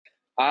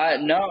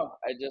No,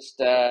 I just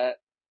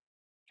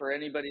for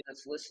anybody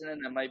that's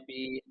listening that might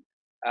be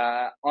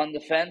on the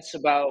fence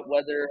about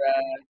whether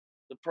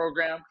the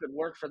program could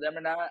work for them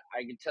or not,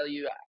 I can tell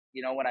you,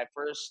 when I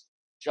first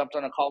jumped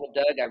on a call with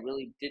Doug, I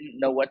really didn't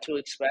know what to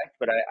expect,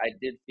 but I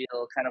did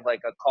feel kind of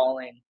like a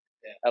calling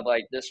of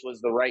like this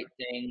was the right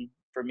thing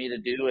for me to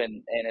do,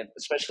 and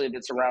especially if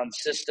it's around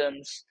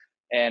systems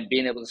and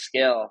being able to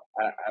scale,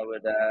 I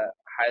would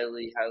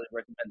highly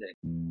recommend it.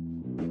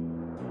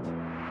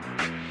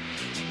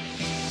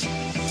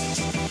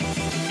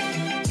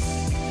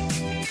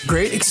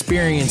 Great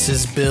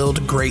experiences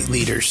build great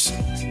leaders.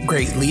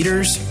 Great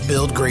leaders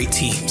build great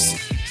teams.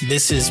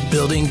 This is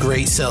Building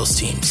Great Sales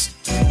Teams.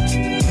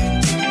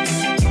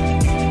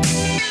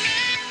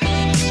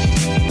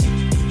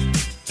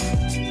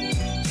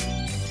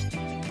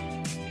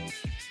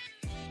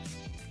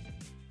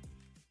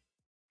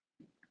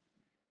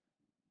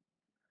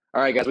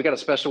 All right, guys, we got a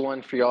special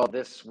one for y'all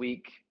this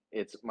week.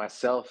 It's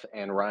myself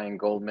and Ryan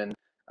Goldman.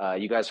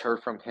 You guys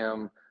heard from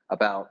him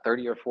about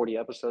 30 or 40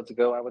 episodes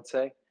ago, I would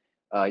say.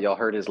 Y'all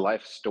heard his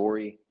life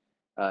story.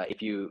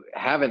 If you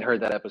haven't heard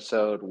that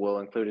episode, we'll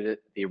include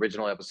the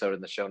original episode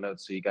in the show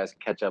notes so you guys can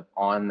catch up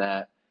on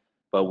that.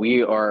 But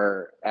we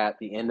are at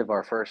the end of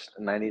our first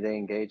 90-day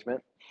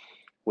engagement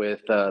with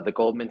the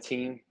Goldman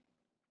team.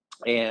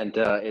 And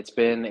it's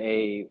been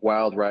a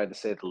wild ride, to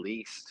say the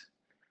least.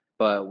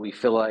 But we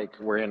feel like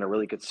we're in a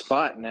really good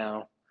spot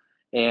now.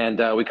 And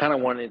we kind of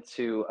wanted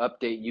to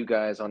update you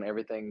guys on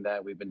everything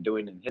that we've been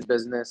doing in his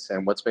business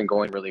and what's been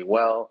going really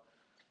well,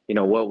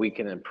 what we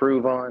can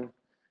improve on.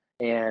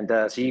 And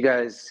so you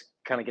guys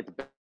kind of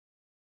get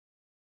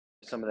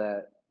some of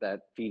that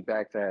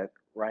feedback that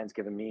Ryan's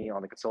given me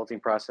on the consulting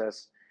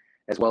process,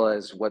 as well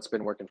as what's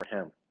been working for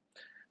him.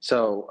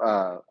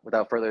 So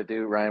without further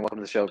ado, Ryan, welcome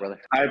to the show, brother.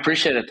 I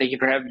appreciate it. Thank you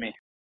for having me.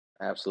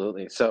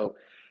 Absolutely. So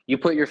you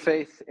put your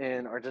faith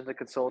in Argenta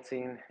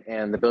Consulting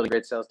and the Building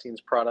Great Sales Teams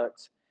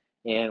product.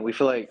 And we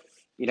feel like,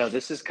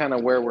 this is kind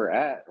of where we're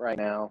at right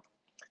now.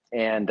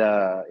 And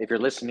if you're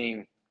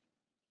listening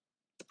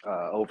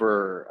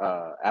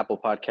over Apple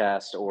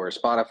Podcast or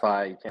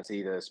Spotify, you can't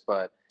see this,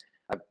 but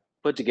I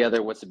put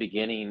together what's the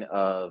beginning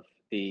of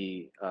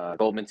the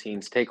Goldman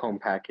Team's take-home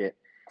packet.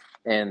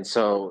 And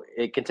so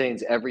it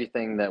contains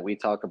everything that we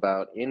talk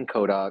about in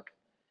Kodak,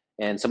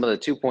 and some of the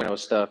 2.0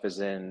 stuff is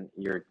in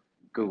your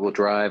Google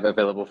Drive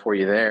available for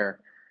you there.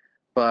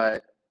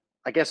 But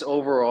I guess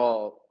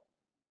overall,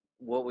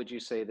 what would you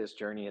say this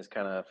journey has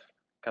kind of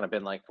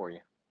been like for you?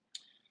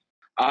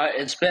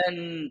 It's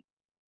been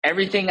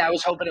everything I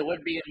was hoping it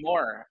would be and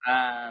more.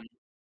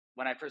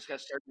 When I first got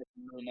started, I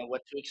didn't really know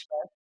what to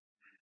expect.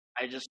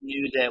 I just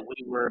knew that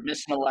we were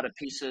missing a lot of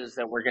pieces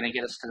that were going to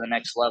get us to the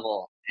next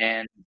level.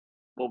 And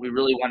what we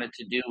really wanted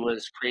to do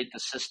was create the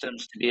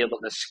systems to be able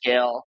to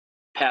scale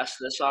past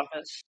this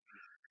office.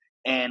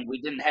 And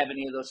we didn't have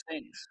any of those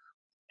things.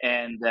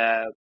 And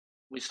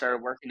we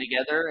started working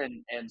together,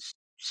 and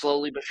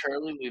slowly but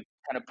surely, we've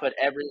kind of put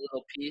every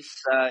little piece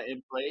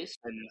in place.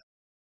 And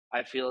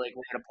I feel like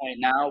we're at a point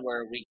now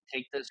where we can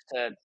take this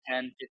to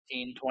 10,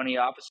 15, 20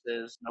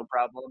 offices, no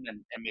problem,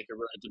 and make it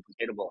really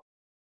duplicatable.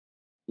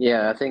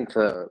 Yeah, I think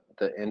the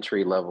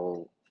entry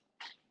level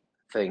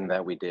thing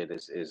that we did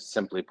is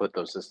simply put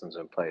those systems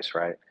in place,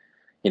 right?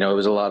 It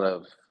was a lot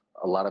of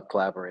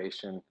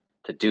collaboration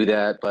to do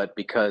that, but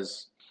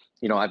because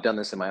I've done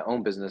this in my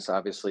own business,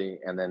 obviously,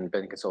 and then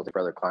been consulting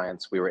for other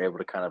clients, we were able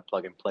to kind of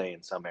plug and play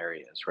in some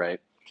areas, right?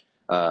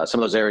 Some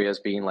of those areas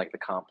being like the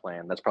comp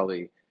plan. That's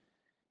probably,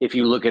 if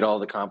you look at all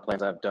the comp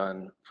plans I've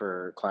done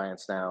for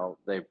clients now,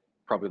 they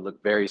probably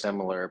look very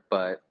similar,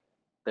 but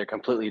they're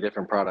completely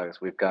different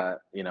products. We've got,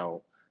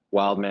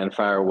 Wildman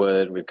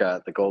Firewood, we've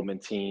got the Goldman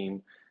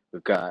team,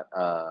 we've got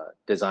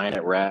Design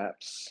at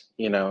Wraps,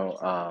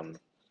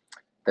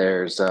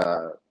 there's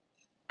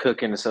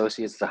Cook and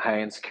Associates, the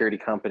high-end security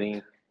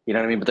company, you know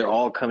what I mean? But they're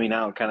all coming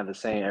out kind of the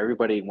same.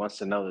 Everybody wants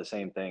to know the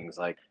same things.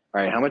 Like,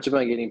 all right, how much am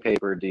I getting paid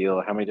per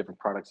deal? How many different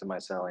products am I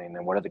selling?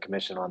 And what are the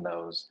commission on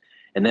those?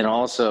 And then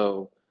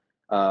also,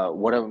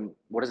 what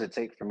does it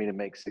take for me to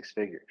make six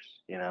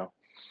figures?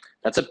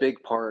 That's a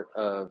big part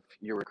of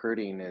your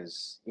recruiting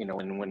is,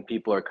 when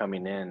people are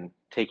coming in,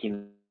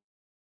 taking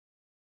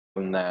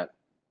from that,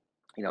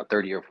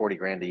 30 or 40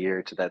 grand a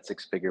year to that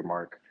six-figure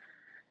mark.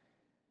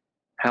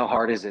 How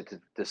hard is it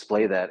to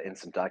display that in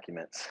some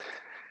documents?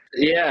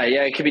 Yeah,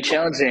 it can be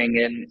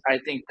challenging. And I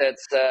think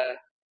that's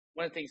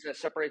one of the things that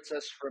separates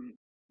us from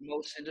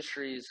most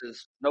industries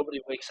is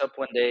nobody wakes up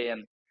one day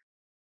and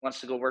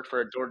wants to go work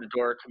for a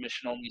door-to-door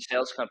commission-only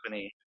sales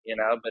company,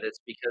 but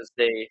it's because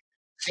they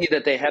see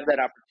that they have that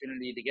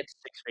opportunity to get to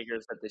six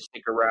figures, that they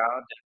stick around,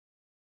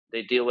 and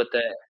they deal with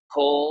the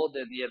cold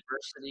and the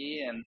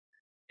adversity, and,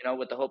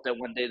 with the hope that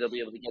one day they'll be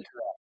able to get to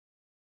that.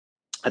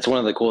 That's one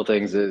of the cool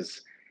things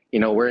is,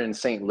 we're in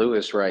St.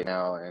 Louis right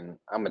now, and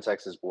I'm a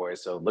Texas boy,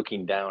 so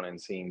looking down and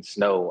seeing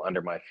snow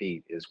under my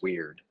feet is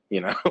weird,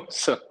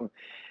 So,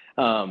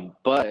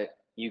 but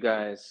you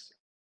guys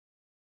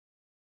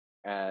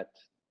at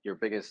your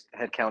biggest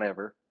headcount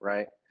ever,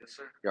 right?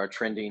 You are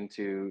trending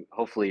to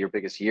hopefully your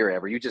biggest year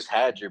ever. You just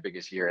had your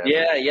biggest year ever.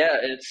 Yeah.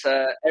 It's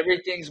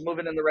everything's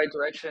moving in the right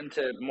direction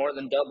to more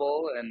than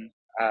double, and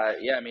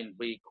yeah, I mean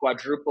we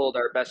quadrupled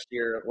our best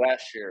year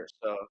last year,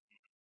 so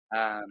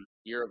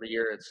year over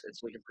year,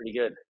 it's looking pretty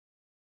good.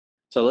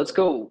 So let's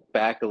go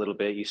back a little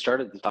bit. You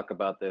started to talk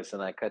about this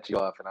and I cut you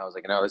off and I was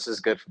like, no, this is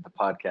good for the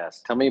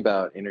podcast. Tell me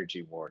about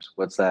Energy Wars.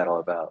 What's that all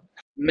about?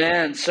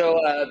 Man, so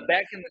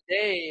back in the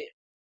day,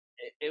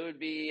 it would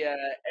be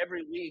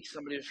every week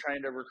somebody was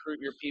trying to recruit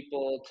your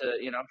people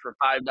to, for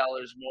 $5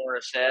 more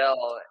a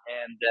sale.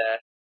 And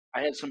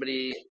I had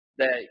somebody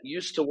that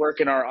used to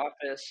work in our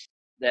office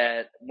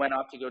that went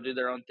off to go do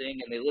their own thing,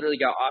 and they literally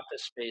got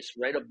office space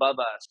right above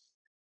us.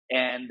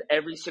 And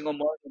every single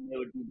morning, they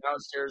would be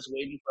downstairs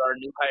waiting for our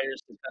new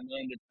hires to come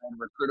in to try and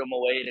recruit them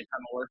away to come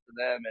and work for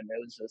them. And it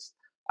was just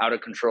out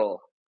of control.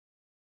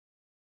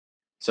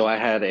 So I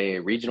had a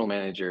regional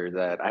manager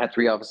that I had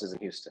 3 offices in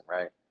Houston,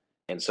 right?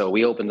 And so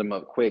we opened them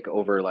up quick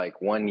over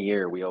like 1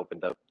 year. We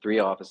opened up 3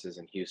 offices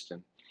in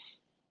Houston.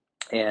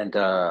 And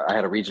I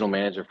had a regional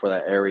manager for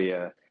that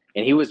area.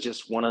 And he was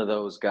just one of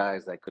those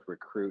guys that could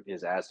recruit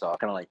his ass off,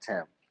 kind of like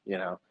Tim,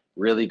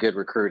 really good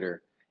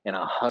recruiter and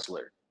a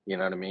hustler, you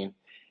know what I mean?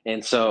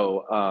 And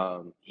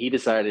so he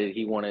decided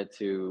he wanted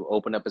to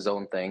open up his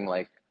own thing,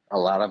 like a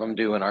lot of them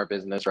do in our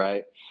business,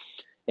 right?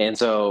 And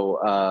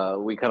so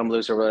we cut him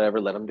loose or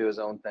whatever, let him do his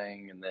own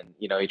thing. And then,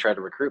 he tried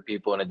to recruit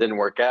people and it didn't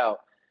work out.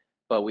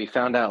 But we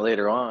found out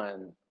later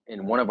on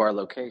in one of our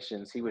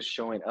locations, he was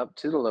showing up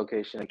to the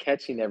location and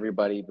catching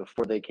everybody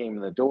before they came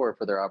in the door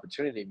for their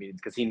opportunity meetings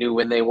because he knew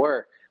when they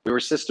were. We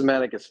were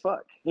systematic as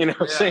fuck, you know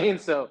what I'm saying?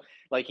 So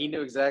like he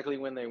knew exactly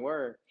when they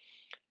were.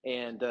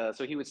 And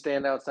so he would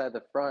stand outside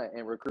the front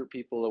and recruit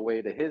people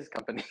away to his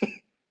company.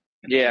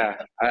 Yeah,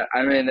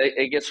 I mean,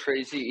 it gets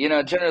crazy.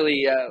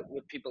 Generally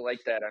with people like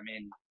that, I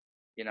mean,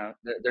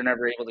 they're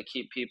never able to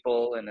keep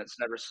people, and it's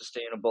never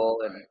sustainable,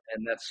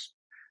 and that's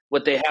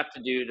what they have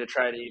to do to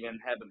try to even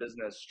have a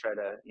business. Try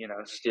to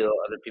steal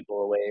other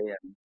people away,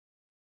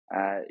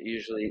 and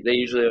they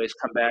usually always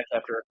come back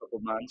after a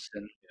couple months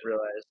and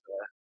realize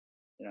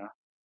you know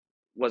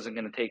wasn't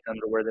going to take them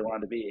to where they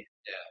wanted to be.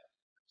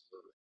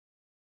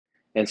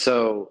 And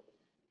so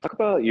talk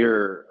about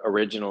your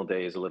original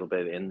days a little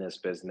bit in this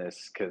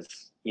business because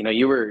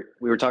we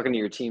were talking to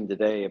your team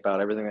today about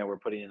everything that we're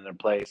putting into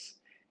place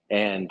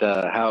and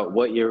how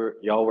what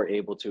y'all were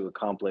able to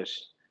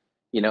accomplish.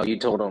 You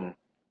told them,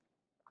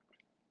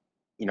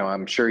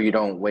 I'm sure you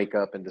don't wake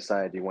up and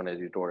decide you want to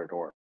do door to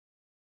door.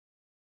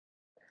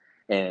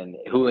 And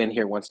who in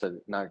here wants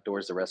to knock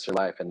doors the rest of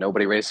their life and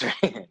nobody raised their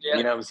hand? Yeah.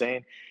 You know what I'm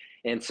saying?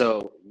 And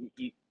so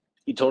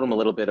you told them a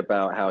little bit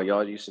about how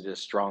y'all used to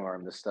just strong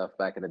arm this stuff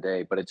back in the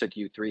day, but it took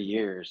you 3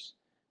 years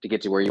to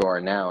get to where you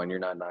are now and you're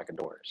not knocking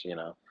doors,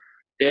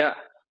 Yeah.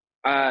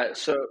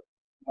 So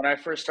when I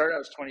first started, I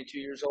was 22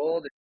 years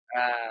old.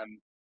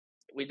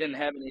 We didn't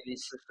have any of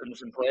these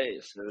systems in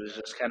place. It was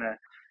just kind of,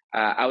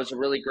 I was a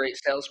really great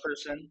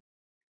salesperson,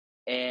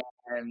 and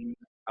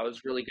I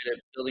was really good at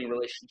building a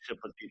relationship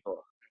with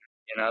people.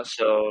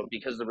 So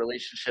because the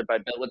relationship I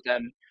built with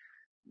them,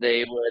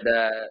 they would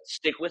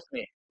stick with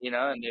me,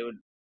 and they would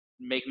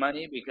make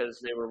money because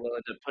they were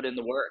willing to put in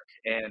the work.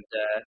 And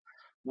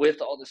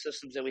with all the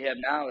systems that we have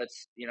now,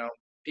 it's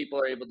people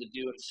are able to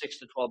do in 6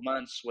 to 12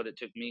 months what it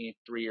took me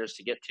 3 years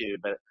to get to.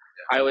 But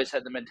I always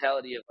had the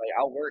mentality of like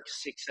I'll work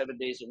 6, 7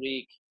 days a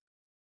week,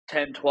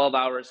 10, 12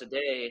 hours a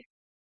day,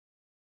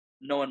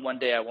 knowing one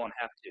day I won't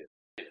have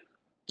to.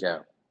 Yeah,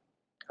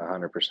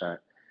 100%.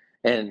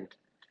 And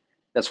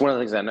that's one of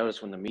the things I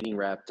noticed when the meeting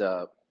wrapped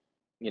up.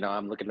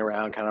 I'm looking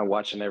around, kind of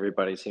watching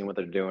everybody, seeing what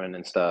they're doing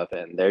and stuff.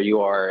 And there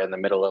you are in the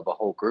middle of a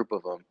whole group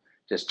of them,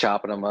 just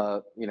chopping them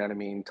up, you know what I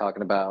mean?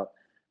 Talking about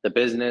the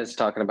business,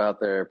 talking about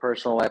their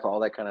personal life, all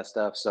that kind of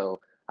stuff. So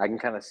I can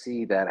kind of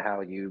see that how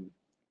you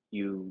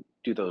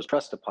do those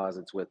trust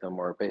deposits with them,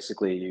 or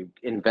basically you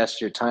invest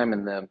your time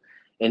in them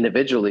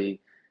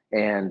individually,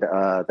 and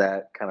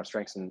that kind of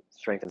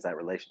strengthens that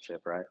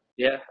relationship, right?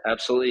 Yeah,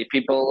 absolutely.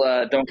 People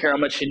don't care how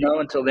much you know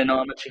until they know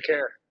how much you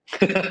care.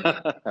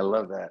 I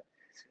love that.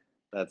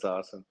 That's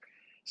awesome.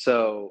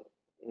 So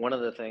one of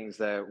the things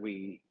that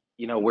we're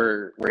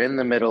in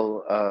the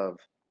middle of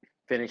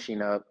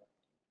finishing up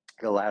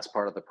the last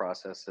part of the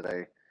process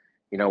today.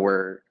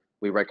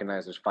 We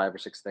recognize there's 5 or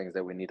 6 things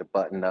that we need to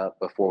button up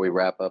before we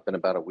wrap up in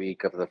about a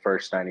week of the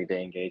first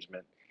 90-day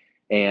engagement,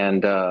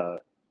 and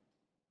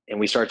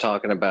we start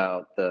talking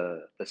about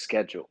the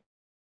schedule,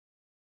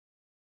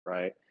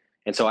 right?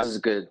 And so this is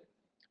a good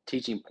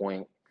teaching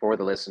point for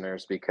the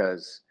listeners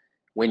because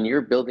when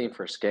you're building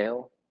for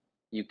scale,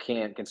 you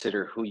can't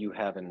consider who you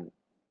have in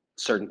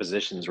certain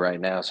positions right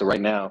now. So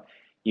right now,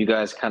 you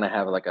guys kind of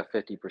have like a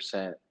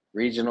 50%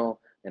 regional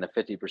and a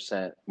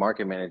 50%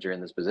 market manager in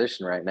this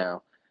position right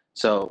now.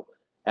 So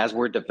as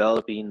we're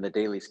developing the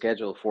daily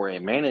schedule for a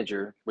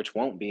manager, which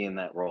won't be in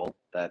that role,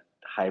 that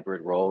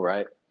hybrid role,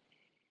 right?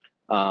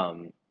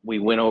 We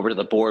went over to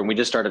the board and we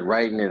just started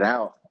writing it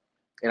out.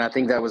 And I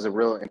think that was a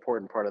real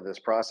important part of this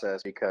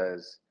process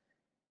because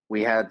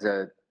we had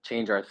to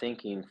change our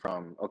thinking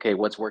from, okay,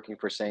 what's working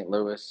for St.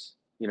 Louis,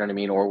 you know what I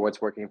mean, or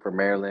what's working for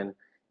Maryland,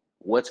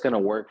 what's going to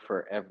work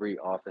for every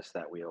office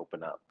that we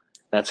open up.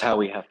 That's how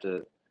we have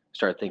to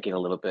start thinking a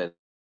little bit.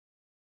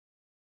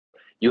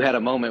 You had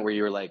a moment where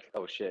you were like,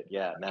 oh shit,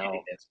 yeah, now.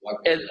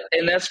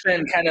 And that's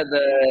been kind of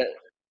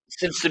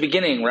since the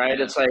beginning, right?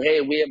 It's like,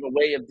 hey, we have a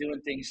way of doing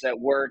things that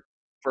work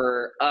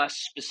for us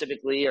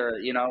specifically, or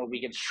we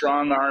can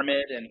strong arm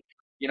it, and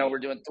we're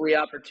doing 3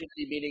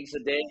 opportunity meetings a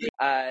day.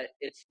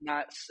 It's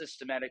not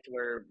systematic to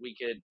where we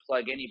could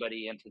plug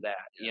anybody into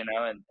that,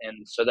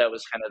 and so that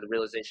was kind of the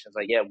realization. It's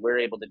like, yeah, we're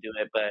able to do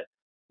it, but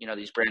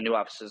these brand new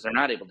offices are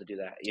not able to do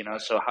that.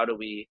 So how do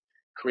we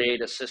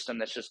create a system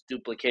that's just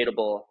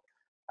duplicatable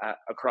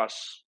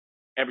across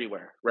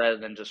everywhere rather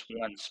than just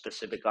one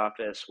specific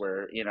office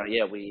where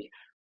we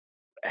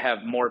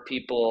have more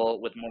people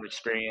with more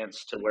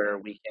experience to where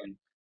we can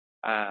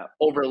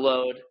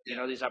overload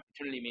these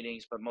opportunity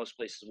meetings, but most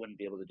places wouldn't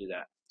be able to do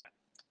that.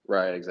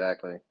 Right,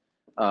 exactly.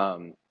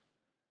 One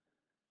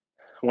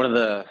of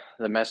the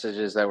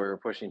messages that we were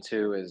pushing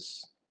too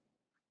is,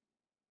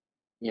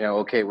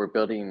 okay, we're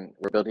building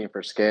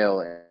for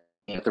scale, and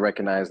you have to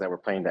recognize that we're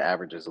playing to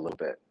averages a little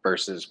bit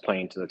versus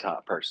playing to the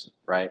top person,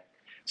 right?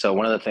 So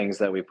one of the things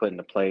that we put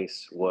into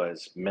place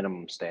was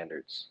minimum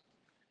standards.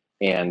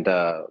 And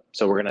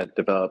so we're going to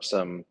develop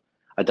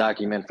a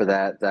document for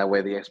that. That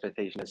way the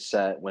expectation is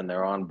set when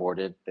they're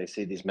onboarded. They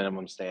see these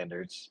minimum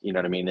standards, you know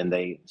what I mean? And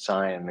they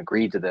sign and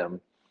agree to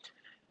them.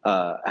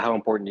 How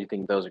important do you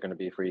think those are going to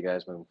be for you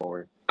guys moving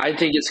forward? I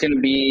think it's going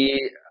to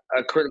be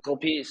a critical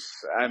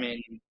piece. I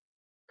mean,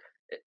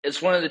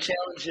 it's one of the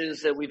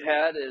challenges that we've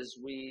had is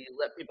we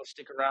let people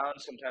stick around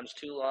sometimes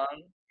too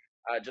long,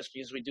 just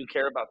because we do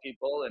care about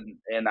people,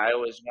 and I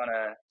always want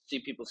to see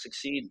people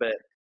succeed, but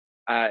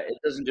it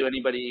doesn't do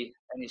anybody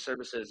any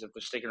services if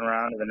they're sticking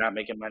around and they're not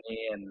making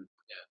money, and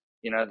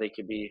they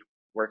could be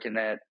working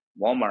at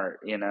Walmart,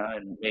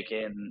 and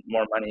making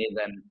more money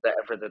than the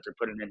effort that they're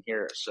putting in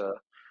here. So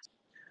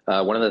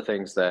one of the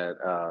things that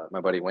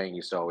my buddy Wayne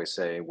used to always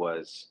say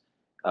was,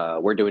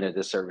 we're doing a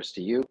disservice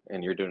to you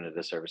and you're doing a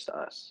disservice to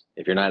us.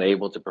 If you're not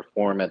able to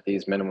perform at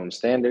these minimum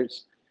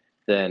standards,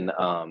 then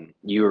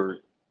you're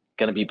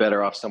going to be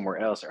better off somewhere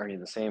else earning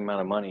the same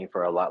amount of money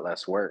for a lot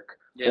less work.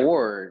 Yeah.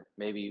 Or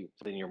maybe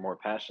something you're more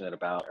passionate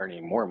about,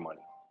 earning more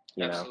money.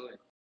 Absolutely.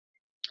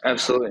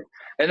 Absolutely.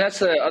 And that's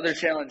the other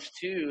challenge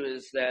too,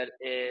 is that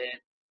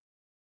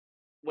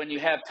when you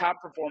have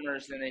top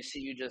performers and they see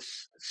you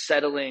just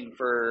settling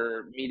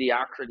for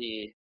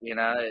mediocrity,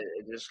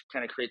 it just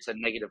kind of creates a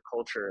negative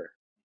culture.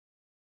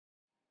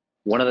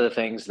 One of the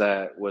things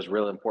that was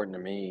real important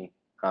to me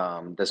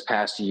this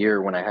past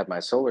year when I had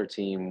my solar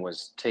team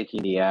was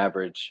taking the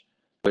average,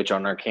 which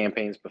on our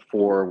campaigns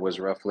before was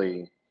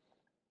roughly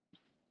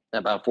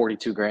about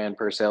 42 grand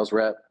per sales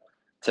rep,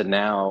 to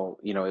now,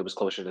 it was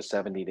closer to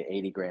 70 to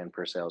 80 grand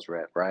per sales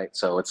rep, right?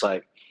 So it's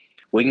like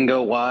we can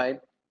go wide,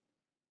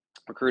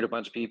 recruit a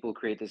bunch of people,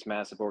 create this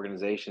massive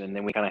organization, and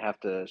then we kind of have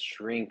to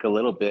shrink a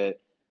little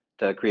bit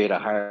to create a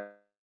higher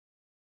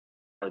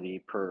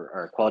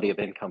quality of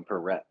income per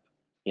rep,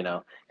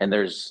 and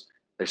there's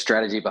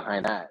strategy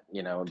behind that,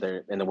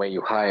 there in the way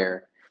you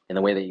hire, in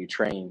the way that you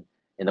train,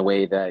 in the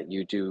way that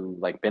you do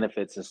like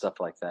benefits and stuff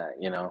like that,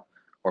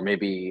 or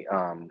maybe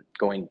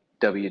going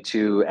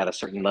W-2 at a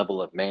certain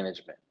level of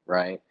management,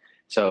 right?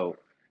 So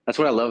that's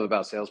what I love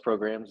about sales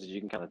programs is you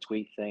can kind of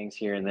tweak things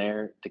here and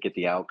there to get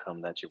the outcome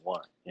that you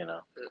want,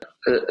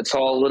 It's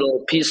all a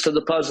little piece to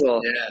the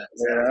puzzle.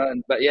 Yeah.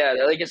 But yeah,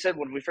 like I said,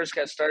 when we first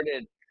got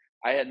started,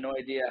 I had no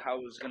idea how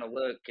it was going to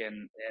look,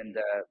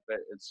 but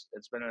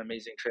it's been an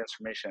amazing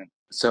transformation.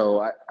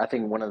 So I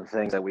think one of the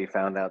things that we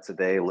found out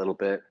today a little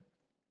bit,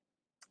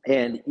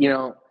 and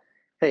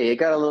hey, it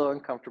got a little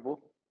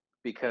uncomfortable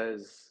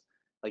because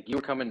like you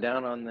were coming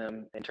down on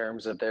them in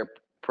terms of their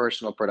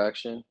personal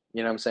production,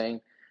 you know what I'm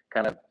saying?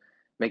 Kind of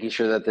making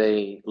sure that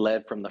they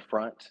led from the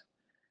front.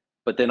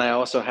 But then I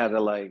also had to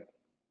like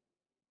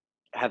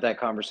have that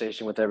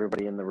conversation with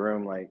everybody in the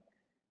room, like,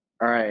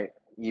 all right,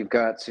 you've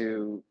got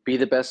to be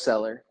the best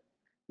seller.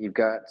 You've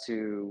got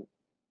to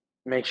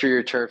make sure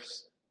your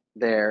turf's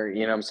there.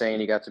 You know what I'm saying?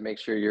 You got to make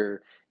sure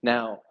you're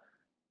now,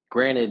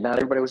 granted, not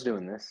everybody was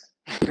doing this.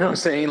 You know what I'm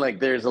saying?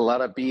 Like there's a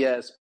lot of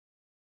BS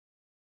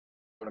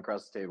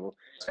across the table.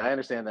 I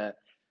understand that.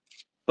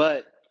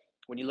 But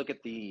when you look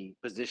at the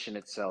position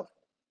itself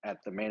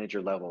at the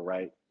manager level,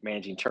 right?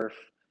 Managing turf,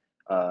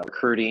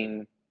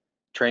 recruiting,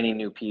 training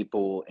new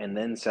people, and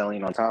then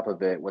selling on top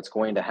of it, what's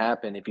going to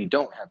happen if you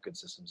don't have good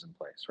systems in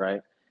place, right?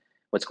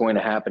 What's going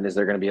to happen is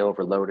they're going to be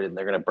overloaded and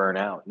they're going to burn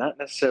out, not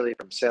necessarily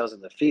from sales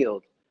in the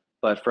field,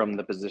 but from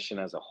the position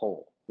as a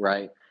whole,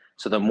 right?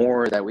 So the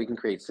more that we can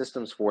create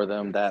systems for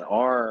them that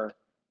are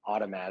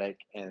automatic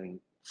and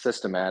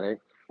systematic,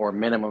 or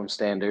minimum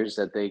standards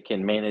that they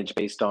can manage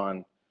based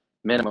on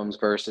minimums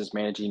versus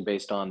managing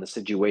based on the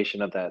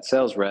situation of that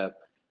sales rep,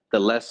 the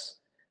less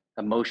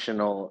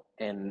emotional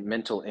and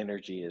mental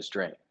energy is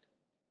drained,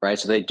 right?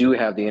 So they do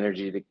have the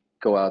energy to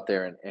go out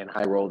there and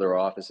high roll their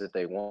office if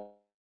they want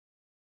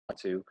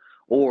to,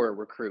 or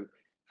recruit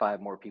 5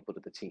 more people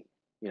to the team.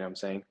 You know what I'm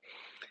saying?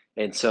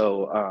 And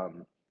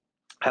so,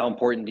 how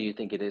important do you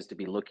think it is to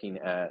be looking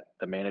at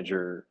the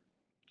manager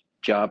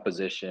job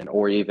position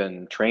or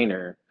even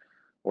trainer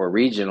or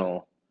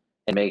regional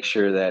and make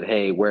sure that,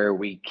 hey, where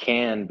we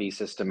can be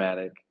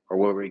systematic or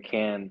where we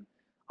can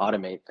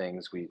automate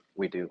things,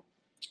 we do?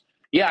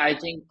 Yeah, I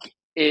think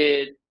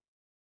it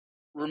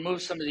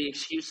removes some of the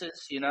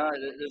excuses.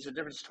 There's a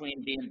difference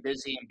between being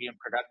busy and being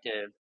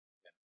productive.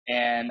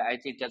 And I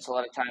think that's a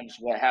lot of times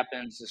what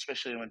happens,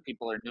 especially when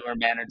people are newer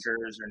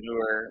managers or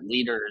newer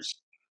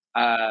leaders,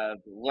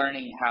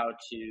 learning how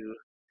to,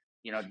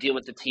 deal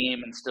with the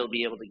team and still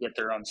be able to get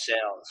their own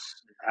sales.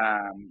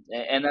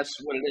 And that's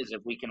what it is.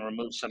 If we can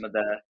remove some of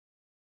the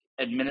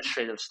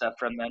administrative stuff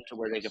from them to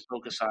where they can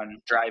focus on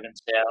driving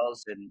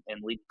sales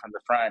and leading from the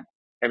front,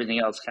 everything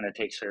else kind of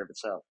takes care of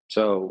itself.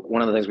 So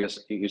one of the things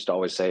we used to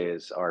always say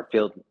is our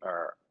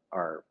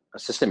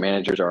assistant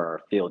managers are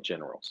our field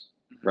generals,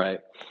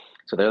 right?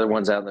 So they're the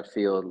ones out in the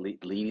field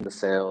leading the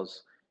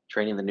sales,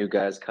 training the new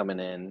guys coming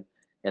in,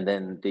 and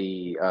then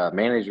the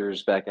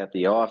managers back at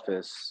the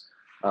office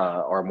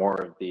are more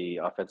of the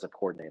offensive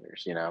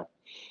coordinators,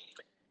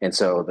 And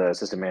so the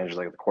assistant managers,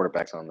 like the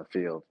quarterbacks on the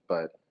field.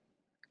 But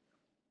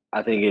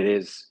I think it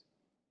is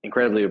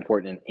incredibly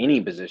important in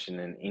any position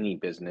in any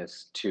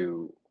business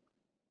to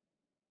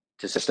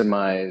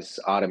systemize,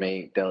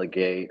 automate,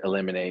 delegate,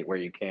 eliminate where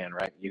you can,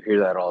 right? You hear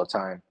that all the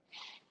time.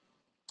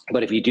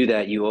 But if you do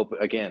that, you open,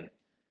 again,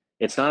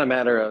 it's not a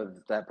matter of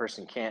that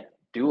person can't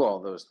do all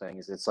those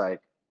things. It's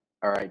like,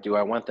 all right, do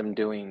I want them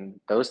doing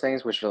those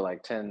things, which are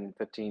like 10,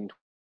 15,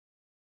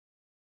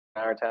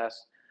 20-hour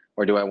tasks?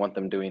 Or do I want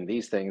them doing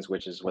these things,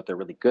 which is what they're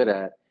really good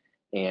at,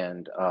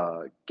 and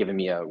giving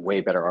me a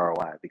way better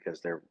ROI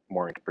because they're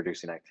more into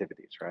producing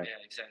activities, right?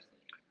 Yeah, exactly.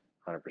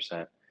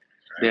 100%.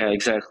 Yeah,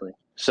 exactly.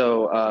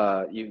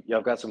 So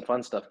y'all got some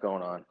fun stuff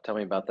going on. Tell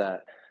me about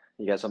that.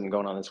 You got something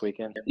going on this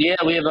weekend? Yeah,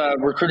 we have a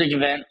recruiting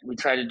event. We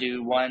try to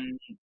do one,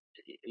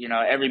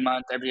 every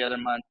month, every other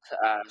month.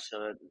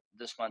 So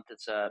this month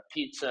it's a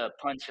pizza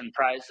punch and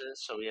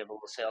prizes. So we have a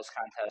little sales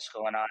contest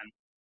going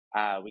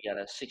on. We got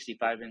a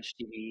 65-inch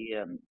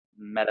TV,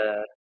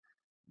 Meta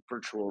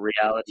virtual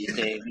reality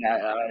thing. I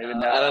don't even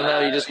know. I don't know.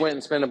 You just went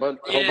and spent a whole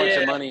bunch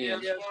of money. Yeah, $400.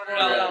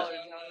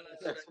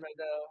 That's what I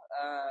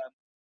know.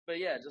 But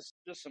yeah, just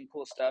some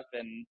cool stuff,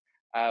 and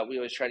we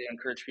always try to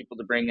encourage people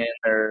to bring in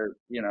their,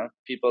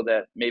 people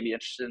that may be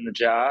interested in the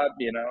job,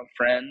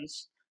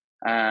 friends,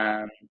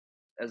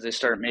 as they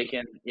start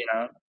making,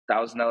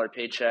 $1,000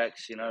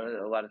 paychecks.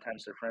 A lot of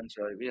times their friends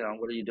are like,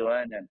 what are you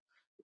doing? And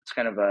it's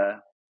kind of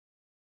a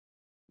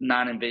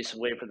non-invasive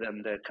way for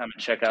them to come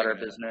and check out our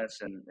business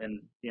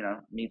and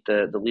meet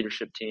the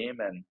leadership team,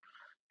 and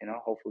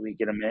hopefully we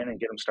get them in and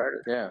get them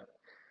started. Yeah.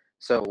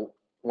 So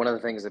one of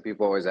the things that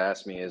people always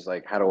ask me is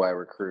like, how do I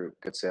recruit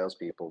good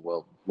salespeople?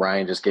 Well,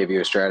 Ryan just gave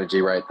you a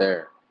strategy right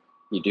there.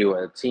 You do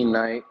a team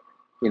night,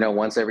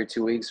 once every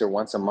 2 weeks or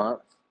once a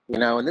month,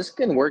 and this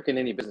can work in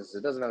any business.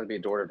 It doesn't have to be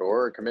door to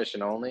door or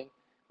commission only. I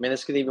mean,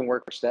 this could even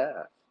work for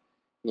staff.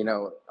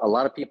 A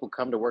lot of people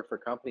come to work for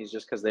companies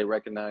just because they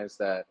recognize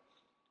that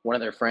one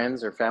of their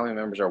friends or family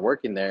members are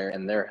working there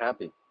and they're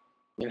happy,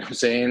 you know what I'm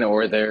saying?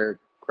 Or they're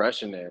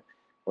crushing it,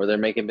 or they're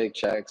making big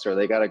checks, or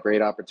they got a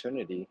great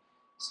opportunity.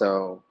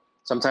 So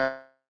sometimes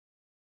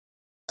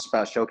it's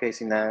about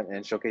showcasing that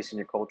and showcasing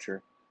your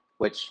culture,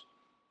 which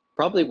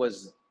probably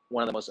was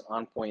one of the most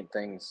on point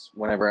things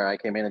whenever I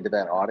came in and did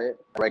that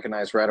audit. I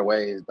recognized right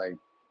away, like,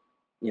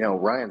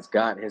 Ryan's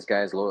got his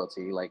guys'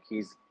 loyalty. Like,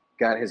 he's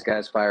got his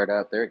guys fired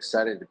up. They're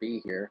excited to be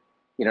here.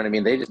 You know what I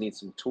mean? They just need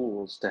some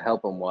tools to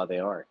help them while they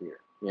are here,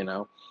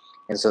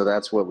 And so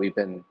that's what we've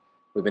been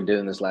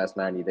doing this last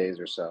 90 days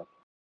or so.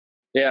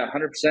 Yeah,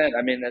 100%.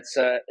 I mean, it's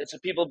a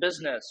people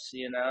business,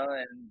 and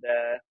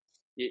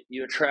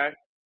you attract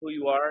who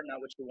you are,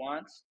 not what you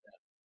want.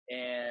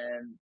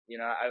 And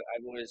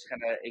I've always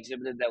kind of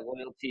exhibited that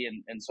loyalty,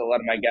 and so a lot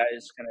of my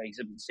guys kind of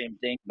exhibit the same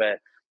thing. But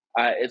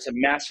it's a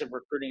massive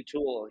recruiting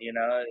tool.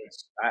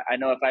 I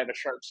know if I have a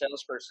sharp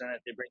salesperson,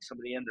 if they bring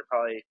somebody in, they're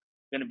probably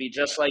going to be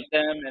just like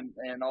them,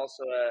 and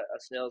also a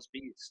sales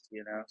beast.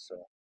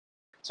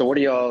 So what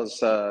are y'all's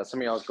some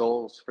of y'all's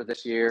goals for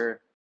this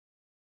year?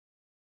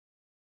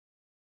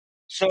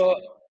 So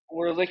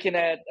we're looking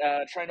at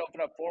trying to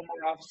open up 4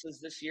 more offices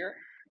this year.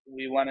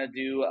 We want to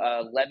do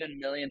 $11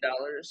 million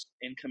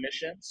in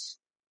commissions,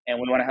 and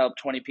we want to help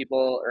 20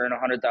 people earn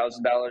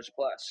 $100,000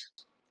 plus.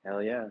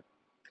 Hell yeah,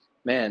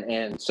 man.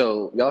 And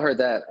so y'all heard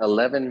that,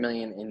 11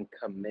 million in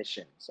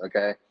commissions.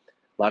 Okay.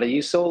 A lot of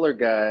you solar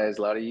guys,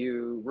 a lot of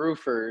you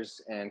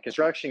roofers and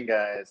construction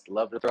guys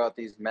love to throw out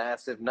these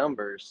massive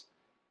numbers,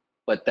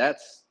 but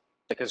that's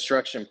the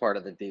construction part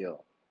of the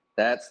deal.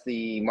 That's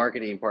the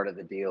marketing part of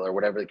the deal, or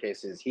whatever the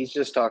case is. He's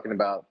just talking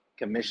about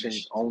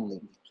commissions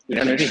only.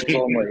 Commissions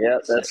only. Yeah,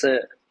 that's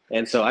it.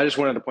 And so I just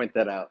wanted to point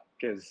that out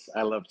because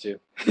I love to.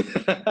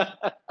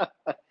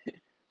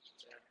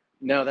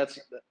 No, that's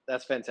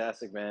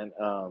fantastic, man.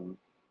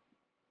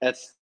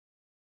 That's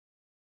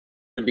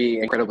going to be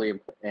incredibly,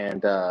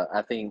 and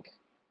I think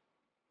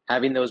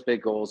having those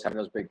big goals, having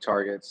those big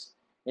targets,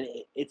 And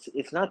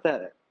it's not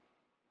that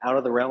out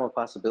of the realm of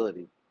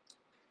possibility.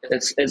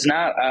 It's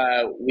not.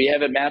 We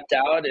have it mapped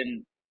out,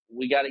 and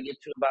we got to get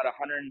to about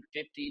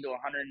 150 to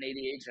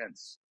 180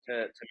 agents to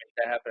make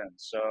that happen.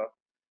 So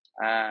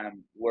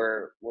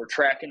we're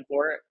tracking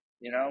for it.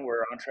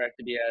 We're on track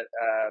to be at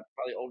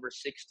probably over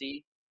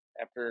 60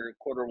 after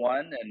quarter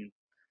one, and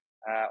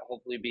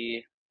hopefully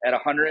be at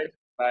 100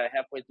 by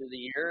halfway through the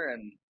year,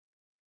 and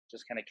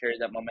just kind of carry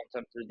that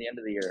momentum through the end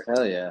of the year.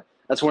 Hell yeah.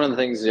 That's one of the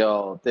things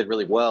y'all did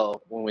really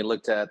well when we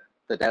looked at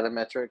the data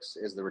metrics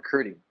is the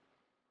recruiting,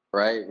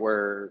 right?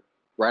 We're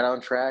right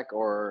on track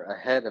or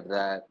ahead of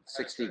that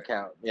 60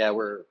 count. Yeah,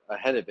 we're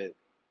ahead of it.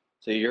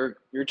 So your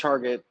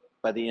target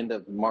by the end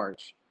of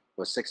March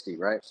was 60,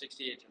 right?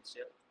 60 agents,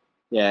 yep.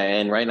 Yeah,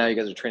 and right now you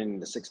guys are training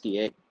to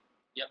 68.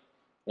 Yep.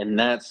 And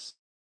that's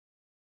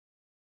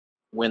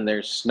when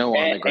there's snow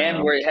on the ground.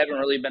 And we haven't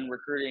really been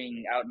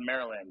recruiting out in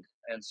Maryland.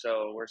 And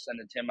so we're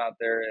sending Tim out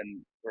there,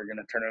 and we're going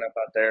to turn it up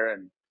out there.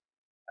 And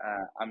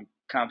I'm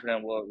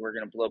confident we're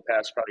going to blow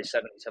past probably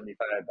 70, 75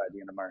 by the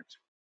end of March.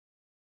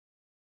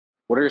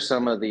 What are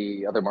some of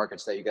the other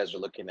markets that you guys are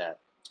looking at?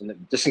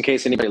 And just in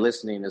case anybody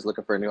listening is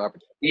looking for a new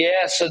opportunity.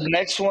 Yeah, so the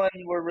next one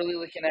we're really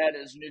looking at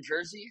is New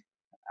Jersey.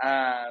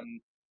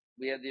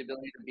 We have the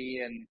ability to be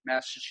in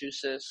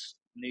Massachusetts,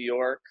 New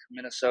York,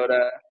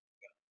 Minnesota,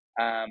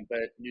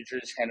 but New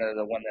Jersey is kind of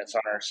the one that's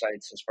on our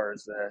sights as far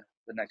as the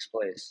next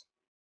place.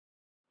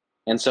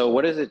 And so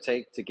what does it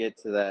take to get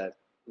to that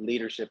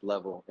leadership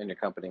level in your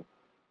company?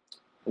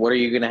 What are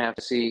you going to have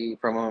to see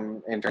from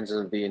them in terms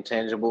of the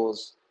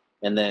intangibles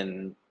and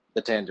then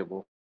the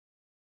tangible?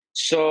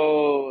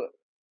 So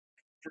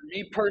for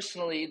me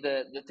personally,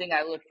 the thing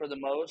I look for the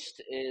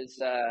most is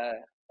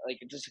like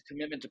just a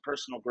commitment to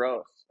personal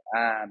growth.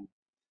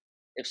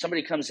 If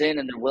somebody comes in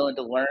and they're willing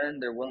to learn,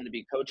 they're willing to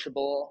be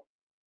coachable,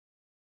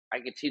 I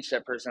could teach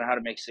that person how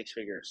to make six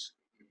figures.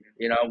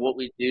 What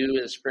we do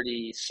is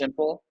pretty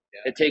simple.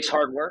 Yeah. It takes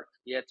hard work.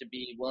 You have to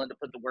be willing to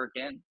put the work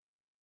in.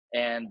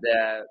 And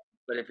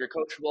but if you're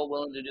coachable,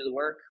 willing to do the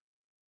work,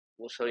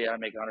 we'll show you how to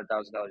make $100,000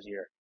 a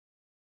year.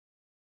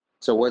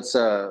 So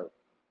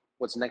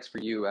what's next for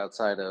you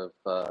outside of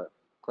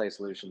Clay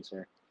Solutions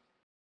here?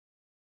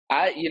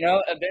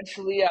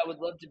 Eventually I would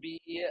love to be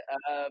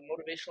a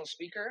motivational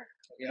speaker.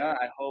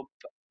 I hope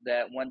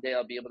that one day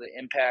I'll be able to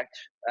impact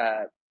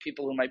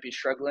people who might be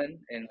struggling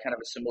in kind of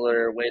a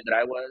similar way that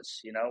I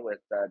was, with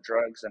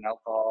drugs and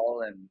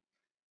alcohol, and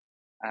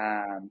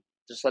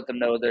just let them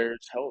know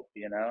there's hope,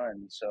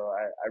 and so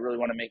I really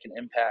want to make an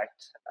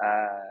impact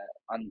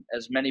on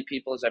as many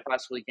people as I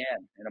possibly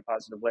can in a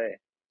positive way.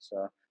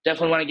 So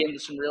definitely want to get into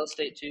some real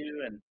estate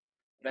too, and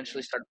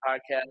eventually start a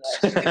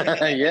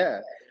podcast.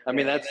 Yeah. I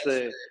mean, that's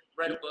the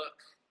write a book.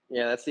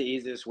 Yeah, that's the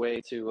easiest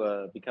way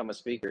to become a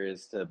speaker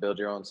is to build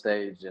your own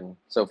stage. And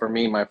so for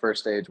me, my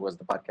first stage was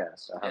the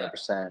podcast,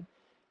 100%.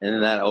 And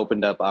then that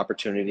opened up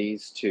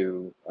opportunities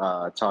to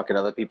talk at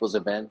other people's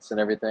events and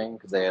everything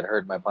because they had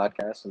heard my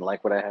podcast and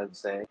liked what I had to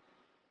say.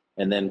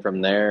 And then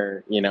from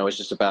there, it's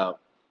just about,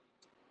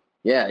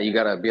 you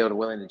got to be able to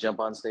willing to jump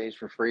on stage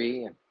for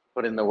free and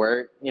put in the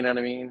work. You know what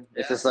I mean? Yeah.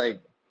 It's just like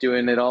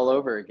doing it all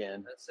over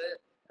again. That's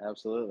it.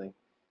 Absolutely.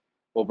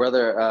 Well,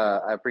 brother,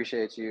 I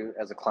appreciate you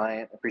as a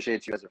client. I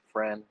appreciate you as a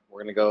friend.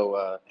 We're going to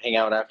go hang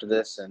out after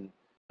this and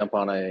jump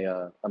on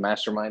a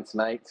mastermind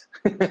tonight.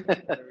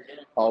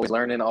 Always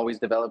learning, always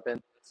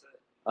developing. That's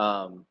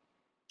it.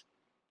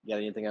 You got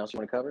anything else you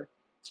want to cover?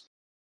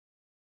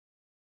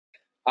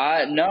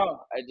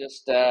 No, I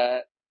just,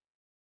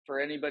 for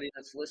anybody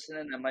that's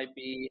listening that might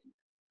be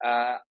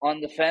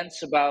on the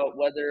fence about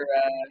whether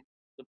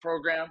the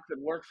program could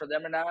work for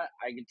them or not,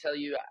 I can tell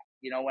you,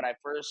 when I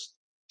first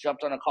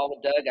jumped on a call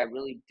with Doug, I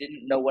really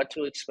didn't know what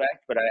to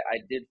expect, but I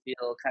did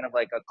feel kind of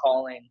like a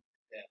calling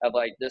of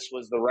like this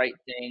was the right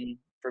thing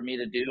for me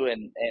to do,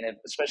 and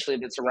especially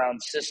if it's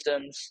around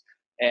systems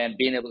and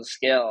being able to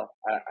scale,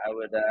 I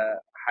would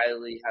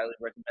highly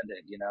recommend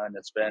it. And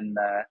it's been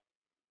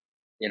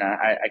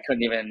I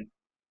couldn't even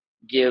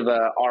give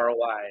a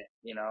ROI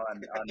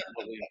on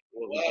what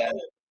we've done.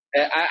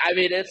 I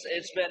mean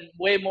it's been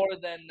way more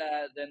than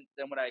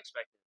what I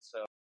expected.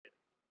 So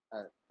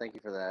thank you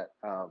for that.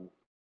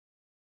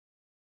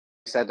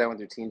 Sat down with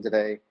your team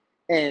today,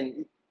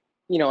 and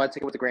I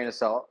take it with a grain of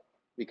salt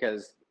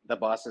because the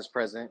boss is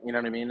present, you know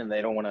what I mean, and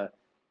they don't want to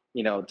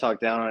talk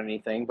down on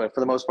anything, but for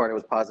the most part it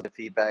was positive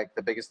feedback.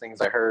 The biggest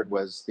things I heard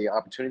was the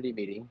opportunity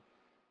meeting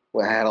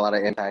had a lot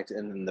of impact,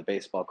 in the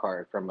baseball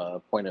card from a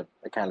point of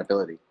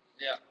accountability.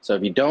 Yeah. So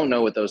if you don't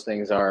know what those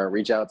things are,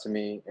 reach out to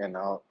me and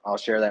I'll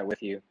share that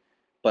with you.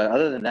 But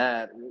other than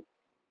that,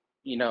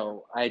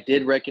 I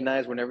did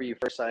recognize whenever you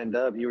first signed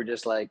up, you were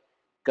just like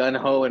gun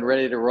ho and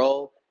ready to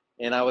roll.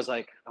 And I was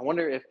like, I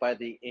wonder if by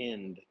the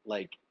end,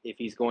 like if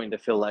he's going to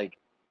feel like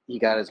he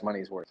got his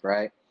money's worth,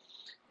 right?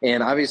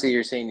 And obviously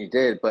you're saying you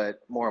did, but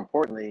more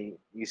importantly,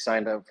 you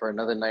signed up for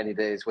another 90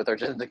 days with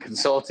Argenta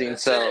Consulting.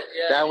 So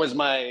that was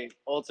my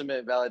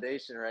ultimate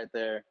validation right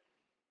there.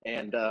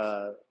 And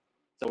so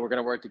we're going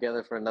to work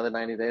together for another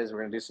 90 days.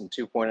 We're going to do some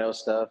 2.0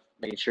 stuff,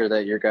 making sure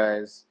that your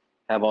guys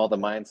have all the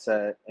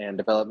mindset and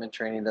development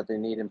training that they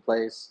need in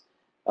place.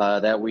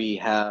 We're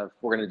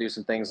going to do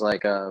some things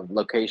like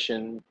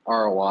location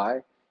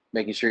ROI,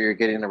 making sure you're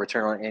getting a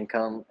return on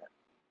income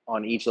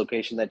on each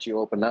location that you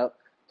open up,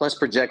 plus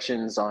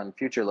projections on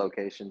future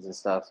locations and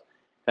stuff,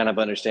 kind of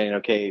understanding,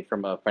 okay,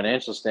 from a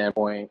financial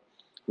standpoint,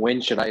 when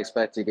should I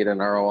expect to get an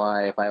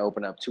ROI if I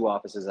open up 2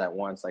 offices at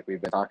once, like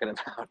we've been talking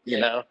about, you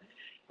know?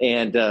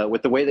 And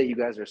with the way that you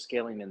guys are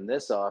scaling in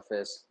this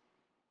office,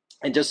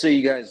 and just so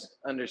you guys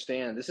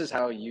understand, this is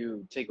how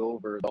you take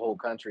over the whole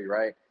country,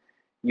 right?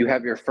 You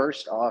have your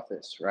first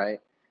office, right?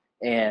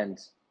 And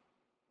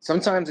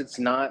sometimes it's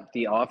not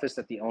the office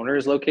that the owner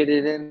is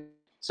located in.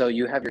 So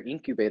you have your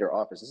incubator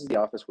office. This is the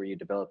office where you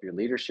develop your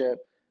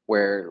leadership,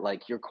 where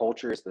like your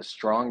culture is the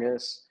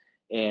strongest,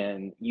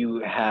 and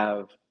you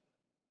have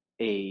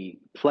a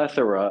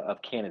plethora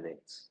of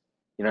candidates.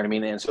 You know what I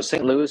mean? And so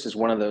St. Louis is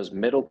one of those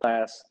middle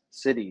class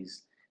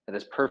cities that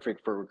is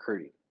perfect for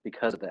recruiting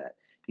because of that.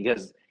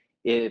 Because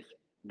if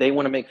they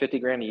want to make 50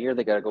 grand a year,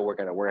 they got to go work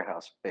at a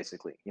warehouse,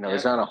 basically. You know,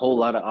 there's not a whole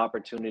lot of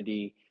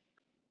opportunity.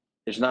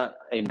 There's not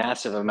a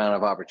massive amount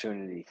of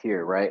opportunity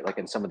here, right? Like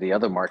in some of the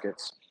other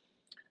markets.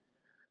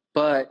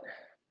 But,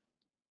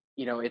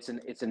 you know, it's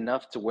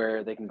enough to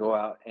where they can go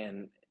out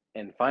and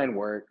find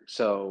work.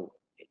 So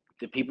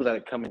the people that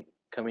are coming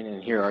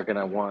in here are going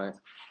to want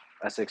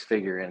a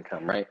 6-figure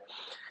income, right?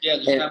 Yeah,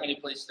 there's not many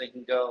places they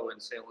can go in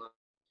St. Louis.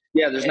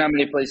 Yeah, there's not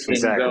many places they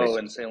can go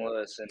in St.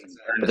 Louis.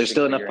 But there's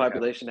still enough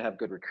population to have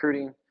good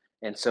recruiting.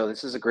 And so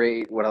this is a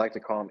great, what I like to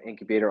call them,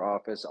 incubator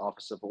office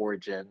of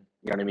origin.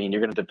 You know what I mean?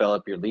 You're going to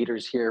develop your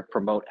leaders here,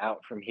 promote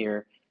out from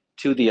here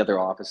to the other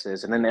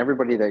offices. And then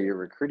everybody that you're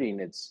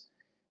recruiting, it's,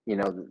 you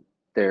know,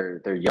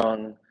 they're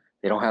young.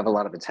 They don't have a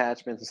lot of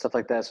attachments and stuff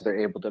like that. So they're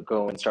able to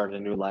go and start a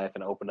new life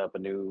and open up a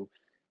new,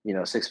 you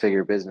know,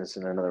 6-figure business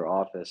in another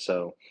office.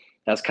 So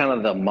that's kind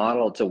of the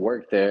model to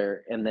work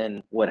there. And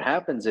then what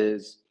happens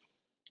is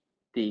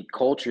the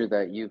culture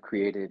that you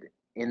created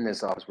in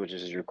this office, which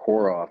is your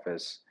core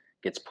office,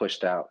 gets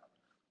pushed out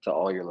to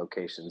all your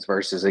locations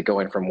versus it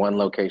going from one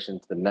location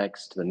to the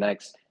next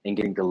and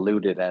getting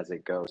diluted as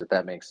it goes, if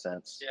that makes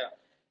sense. Yeah.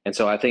 And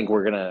so I think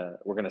we're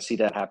gonna see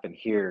that happen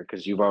here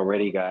because you've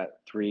already got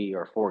 3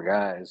 or 4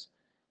 guys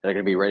that are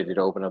gonna be ready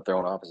to open up their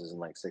own offices in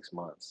like 6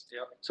 months.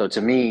 Yeah. So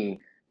to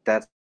me,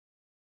 that's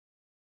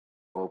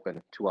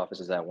open 2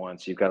 offices at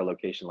once. You've got a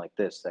location like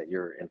this that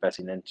you're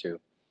investing into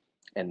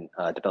and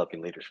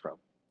developing leaders from.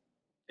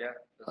 Yeah,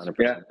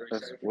 100%.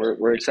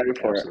 We're excited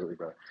for Absolutely,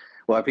 bro.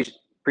 Well, I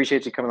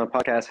appreciate you coming on the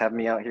podcast, having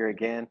me out here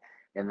again,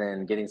 and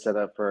then getting set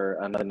up for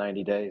another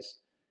 90 days.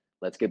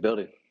 Let's get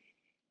building.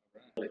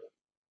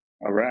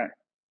 All right.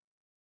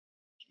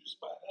 Juice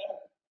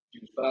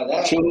by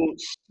that.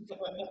 Juice.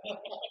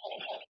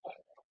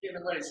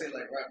 Everybody say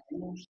like,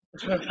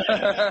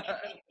 right,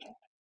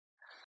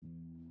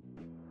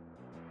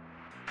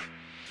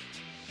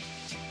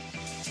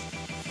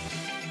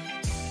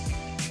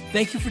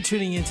 Thank you for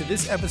tuning in to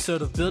this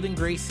episode of Building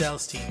Great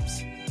Sales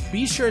Teams.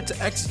 Be sure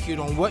to execute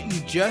on what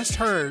you just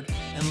heard,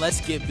 and let's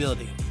get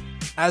building.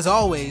 As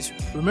always,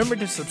 remember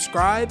to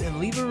subscribe and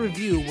leave a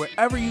review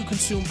wherever you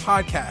consume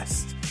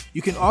podcasts.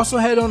 You can also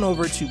head on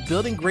over to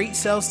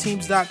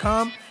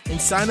buildinggreatsalesteams.com and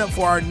sign up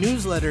for our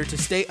newsletter to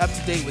stay up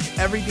to date with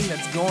everything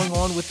that's going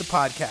on with the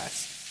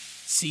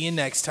podcast. See you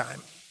next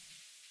time.